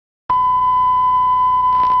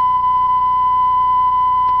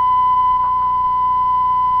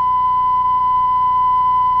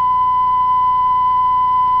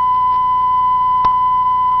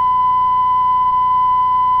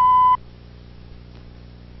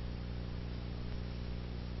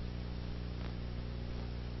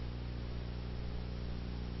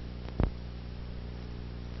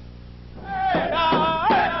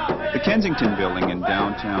Kensington Building in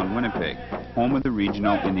downtown Winnipeg, home of the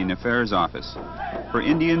Regional Indian Affairs Office. For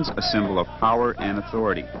Indians, a symbol of power and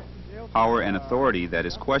authority. Power and authority that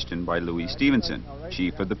is questioned by Louis Stevenson,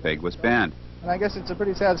 chief of the Peguis Band. And I guess it's a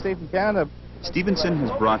pretty sad state in Canada. Stevenson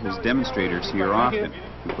has brought his demonstrators here often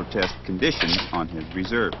to protest conditions on his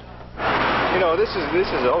reserve. You know, this is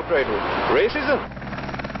outright racism.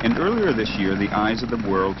 And earlier this year, the eyes of the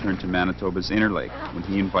world turned to Manitoba's Interlake when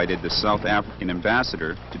he invited the South African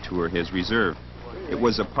ambassador to tour his reserve. It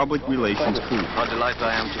was a public relations coup. How delighted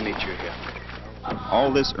I am to meet you here.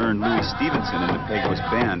 All this earned Louis Stevenson and the Peguis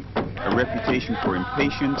Band a reputation for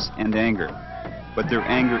impatience and anger. But their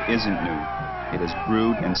anger isn't new. It has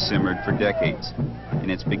brewed and simmered for decades, and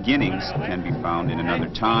its beginnings can be found in another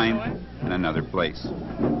time and another place.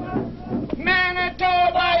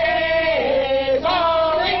 Manitoba is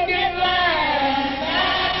all Indian land.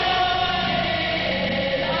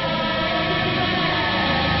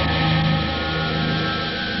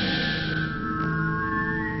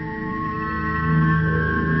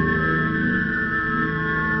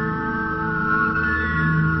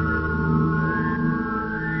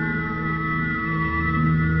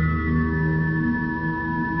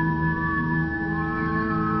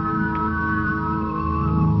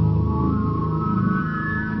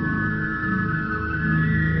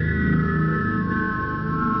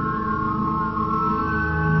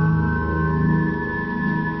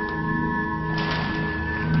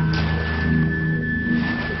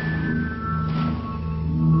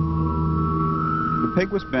 The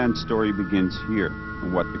Peguis Band's story begins here,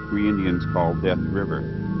 in what the Cree Indians call Death River.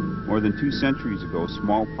 More than 2 centuries ago,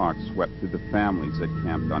 smallpox swept through the families that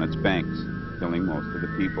camped on its banks, killing most of the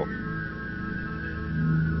people.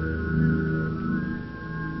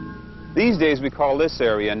 These days we call this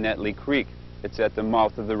area Netley Creek. It's at the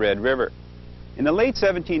mouth of the Red River. In the late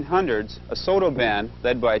 1700s, a Saulteaux band,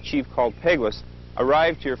 led by a chief called Peguis,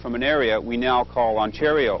 arrived here from an area we now call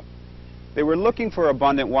Ontario. They were looking for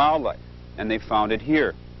abundant wildlife, and they found it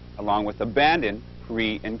here, along with abandoned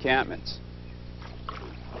Cree encampments.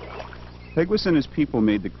 Peguis and his people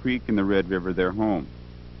made the creek and the Red River their home,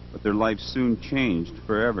 but their lives soon changed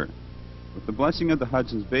forever. With the blessing of the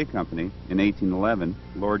Hudson's Bay Company, in 1811,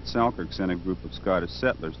 Lord Selkirk sent a group of Scottish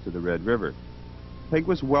settlers to the Red River.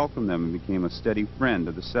 Peguis welcomed them and became a steady friend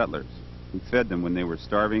of the settlers. He fed them when they were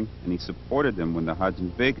starving, and he supported them when the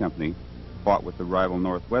Hudson's Bay Company fought with the rival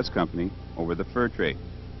Northwest Company over the fur trade.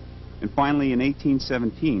 And finally, in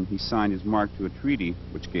 1817, he signed his mark to a treaty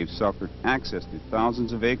which gave Selkirk access to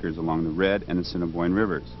thousands of acres along the Red and Assiniboine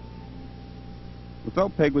rivers.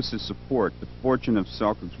 Without Peguis' support, the fortune of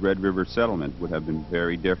Selkirk's Red River settlement would have been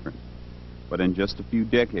very different. But in just a few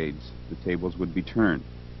decades, the tables would be turned,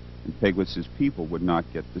 and Peguis' people would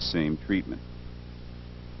not get the same treatment.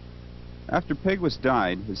 After Peguis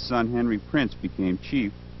died, his son Henry Prince became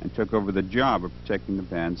chief and took over the job of protecting the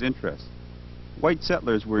band's interests. White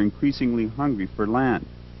settlers were increasingly hungry for land,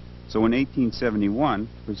 so in 1871,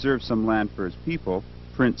 to preserve some land for his people,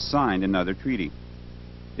 Prince signed another treaty.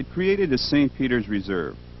 It created a St. Peters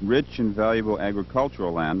Reserve, rich and valuable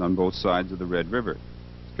agricultural land on both sides of the Red River,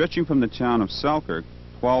 stretching from the town of Selkirk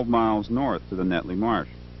 12 miles north to the Netley Marsh.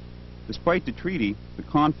 Despite the treaty, the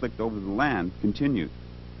conflict over the land continued.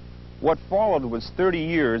 What followed was 30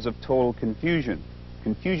 years of total confusion.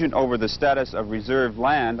 Confusion over the status of reserved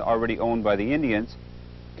land already owned by the Indians,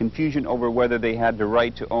 confusion over whether they had the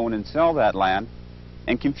right to own and sell that land,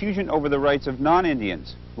 and confusion over the rights of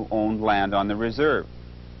non-Indians who owned land on the reserve.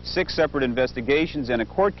 6 separate investigations and a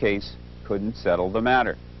court case couldn't settle the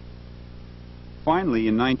matter. Finally,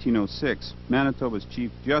 in 1906, Manitoba's Chief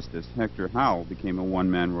Justice, Hector Howell, became a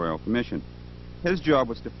one-man royal commission. His job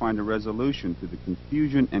was to find a resolution to the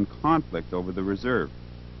confusion and conflict over the reserve,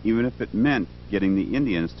 even if it meant getting the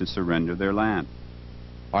Indians to surrender their land.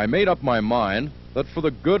 I made up my mind that for the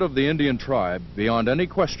good of the Indian tribe, beyond any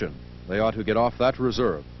question, they ought to get off that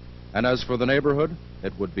reserve. And as for the neighborhood,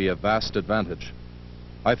 it would be a vast advantage.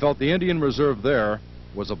 I felt the Indian reserve there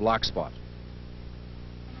was a black spot.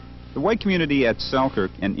 The white community at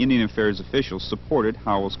Selkirk and Indian Affairs officials supported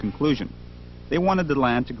Howell's conclusion. They wanted the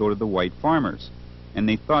land to go to the white farmers, and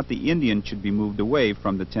they thought the Indian should be moved away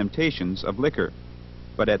from the temptations of liquor.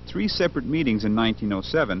 But at 3 separate meetings in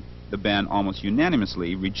 1907, the band almost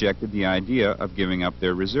unanimously rejected the idea of giving up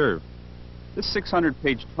their reserve. This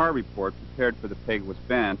 600-page TAR report prepared for the Peguis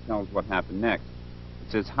band tells what happened next.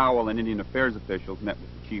 It says Howell and Indian Affairs officials met with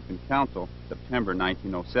the chief and council September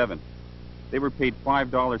 1907. They were paid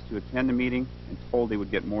 $5 to attend the meeting and told they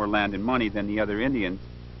would get more land and money than the other Indians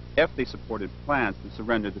if they supported plans to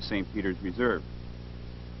surrender the St. Peters Reserve.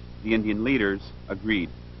 The Indian leaders agreed.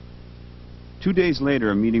 2 days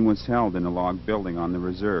later, a meeting was held in a log building on the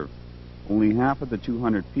reserve. Only half of the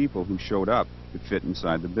 200 people who showed up could fit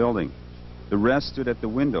inside the building. The rest stood at the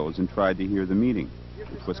windows and tried to hear the meeting,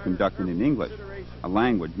 which was conducted in English, a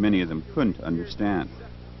language many of them couldn't understand.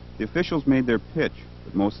 The officials made their pitch,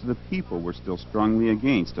 but most of the people were still strongly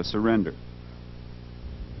against a surrender.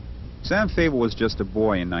 Sam Fable was just a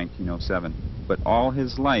boy in 1907, but all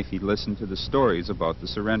his life he listened to the stories about the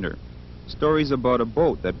surrender. Stories about a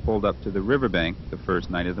boat that pulled up to the riverbank the first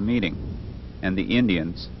night of the meeting, and the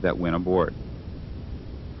Indians that went aboard.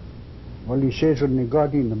 Well, he says when they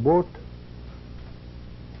got in the boat,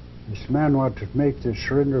 this man wanted to make the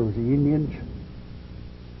surrender with the Indians.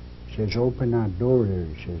 He says, open that door there,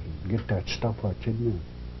 he says, and get that stuff what's in there.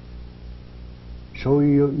 So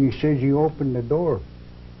he says he opened the door.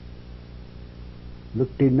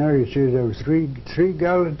 Looked in there, he says there was three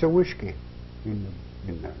gallons of whiskey in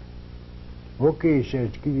there. Okay, he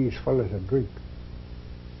says, give these fellas a drink.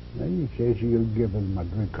 Then he says he'll give them a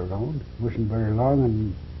drink around. Wasn't very long,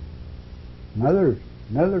 and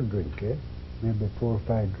another drink, eh? Maybe 4 or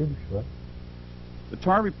 5 drinks, what? The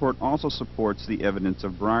TAR report also supports the evidence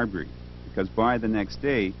of bribery, because by the next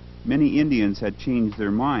day, many Indians had changed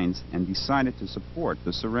their minds and decided to support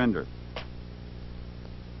the surrender.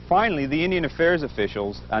 Finally, the Indian Affairs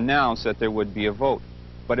officials announced that there would be a vote.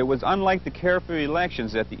 But it was unlike the carefree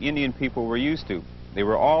elections that the Indian people were used to. They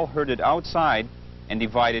were all herded outside and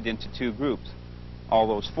divided into 2 groups, all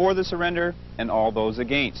those for the surrender and all those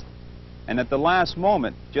against. And at the last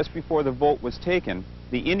moment, just before the vote was taken,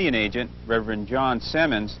 the Indian agent, Reverend John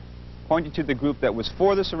Simmons, pointed to the group that was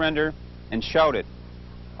for the surrender and shouted,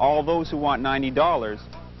 "All those who want $90,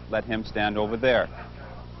 let him stand over there."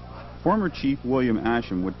 Former Chief William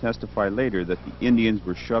Asham would testify later that the Indians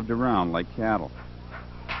were shoved around like cattle.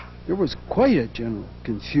 There was quite a general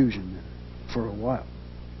confusion there for a while.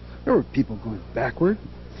 There were people going backward,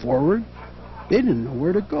 forward. They didn't know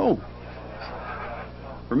where to go.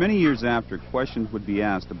 For many years after, questions would be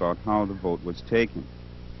asked about how the vote was taken.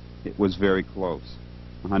 It was very close.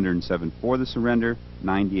 107 for the surrender,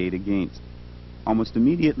 98 against. Almost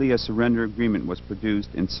immediately, a surrender agreement was produced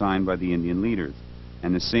and signed by the Indian leaders,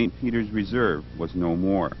 and the St. Peters Reserve was no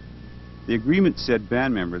more. The agreement said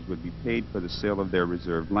band members would be paid for the sale of their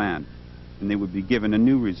reserved land, and they would be given a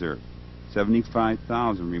new reserve,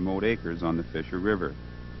 75,000 remote acres on the Fisher River.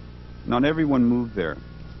 Not everyone moved there,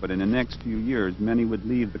 but in the next few years, many would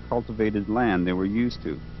leave the cultivated land they were used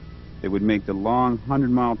to. They would make the long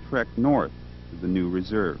 100-mile trek north to the new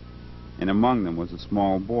reserve, and among them was a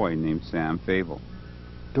small boy named Sam Fable.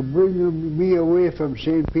 To bring me away from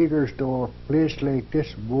St. Peters to a place like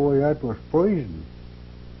this, boy, that was poison.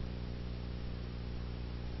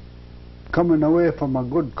 Coming away from a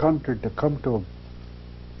good country to come to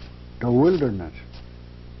the wilderness.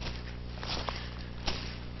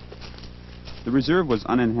 The reserve was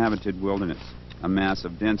uninhabited wilderness, a mass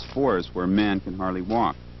of dense forest where man can hardly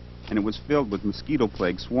walk, and it was filled with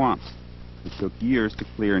mosquito-plagued swamps. It took years to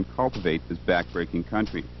clear and cultivate this backbreaking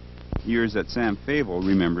country, years that Sam Fable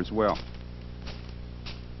remembers well.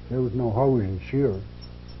 There was no houses here.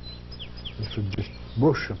 This was just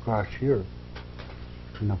bush across here.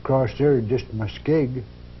 And across there, just muskeg,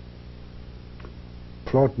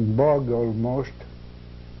 floating bog almost.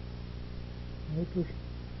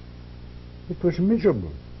 It was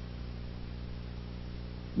miserable.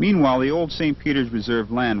 Meanwhile, the old St. Peters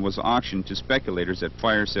Reserve land was auctioned to speculators at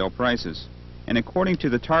fire sale prices, and according to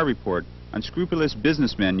the TAR report, unscrupulous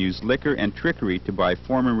businessmen used liquor and trickery to buy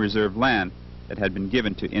former reserve land that had been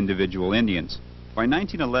given to individual Indians. By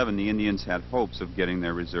 1911, the Indians had hopes of getting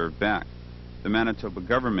their reserve back. The Manitoba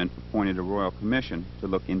government appointed a royal commission to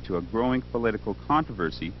look into a growing political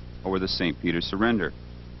controversy over the St. Peters surrender.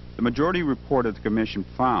 The majority report of the commission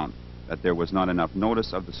found that there was not enough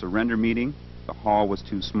notice of the surrender meeting, the hall was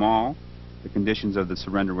too small, the conditions of the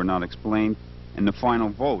surrender were not explained, and the final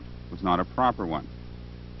vote was not a proper one.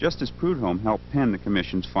 Justice Prudhomme helped pen the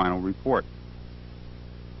commission's final report.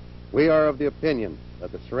 We are of the opinion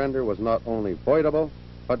that the surrender was not only voidable,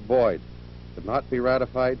 but void, could not be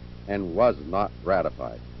ratified, and was not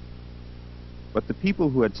ratified. But the people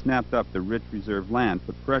who had snapped up the rich reserve land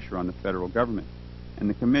put pressure on the federal government, and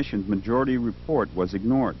the commission's majority report was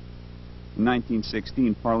ignored. In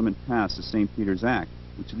 1916, Parliament passed the St. Peters Act,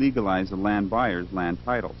 which legalized the land buyers' land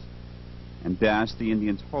titles, and dashed the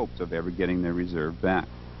Indians' hopes of ever getting their reserve back.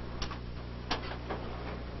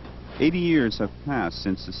 80 years have passed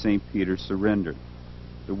since the St. Peters surrender.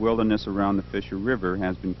 The wilderness around the Fisher River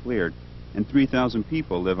has been cleared, and 3,000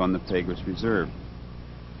 people live on the Peguis Reserve.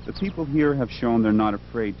 The people here have shown they're not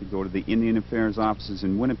afraid to go to the Indian Affairs offices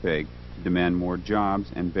in Winnipeg to demand more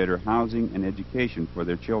jobs and better housing and education for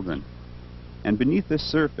their children. And beneath this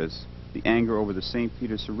surface, the anger over the St.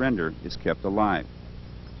 Peters surrender is kept alive.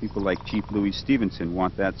 People like Chief Louis Stevenson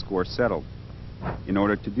want that score settled. In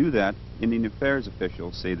order to do that, Indian Affairs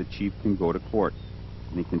officials say the chief can go to court,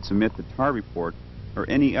 and he can submit the tar report or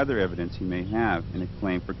any other evidence he may have in a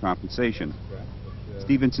claim for compensation.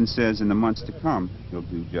 Stevenson says in the months to come, he'll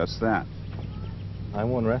do just that. I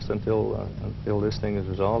won't rest until this thing is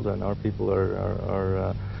resolved and our people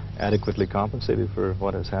are adequately compensated for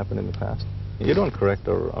what has happened in the past. You don't correct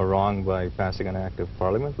a wrong by passing an act of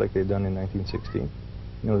parliament like they've done in 1916.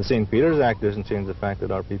 You know, the St. Peters Act doesn't change the fact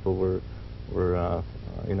that our people were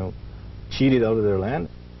you know, cheated out of their land.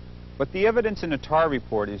 But the evidence in the tar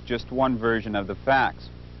report is just one version of the facts.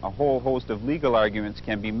 A whole host of legal arguments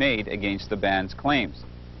can be made against the band's claims.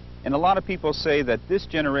 And a lot of people say that this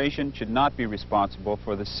generation should not be responsible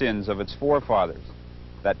for the sins of its forefathers,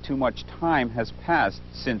 that too much time has passed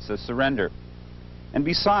since the surrender. And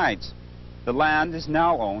besides, the land is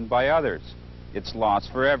now owned by others. It's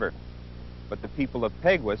lost forever. But the people of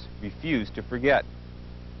Peguis refuse to forget.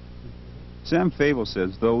 Sam Fable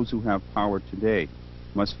says those who have power today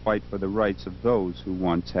must fight for the rights of those who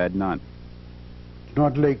once had none. It's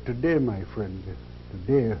not like today, my friend.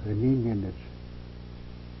 Today, an Indian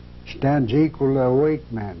stands equal to a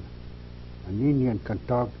white man. An Indian can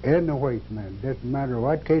talk and a white man. Doesn't matter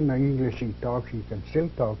what kind of English he talks, he can still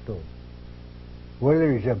talk to him.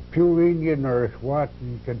 Whether he's a pure Indian or what,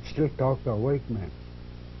 he can still talk to a white man.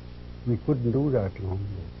 We couldn't do that long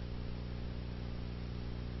ago.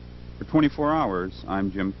 For 24 hours,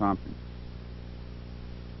 I'm Jim Compton.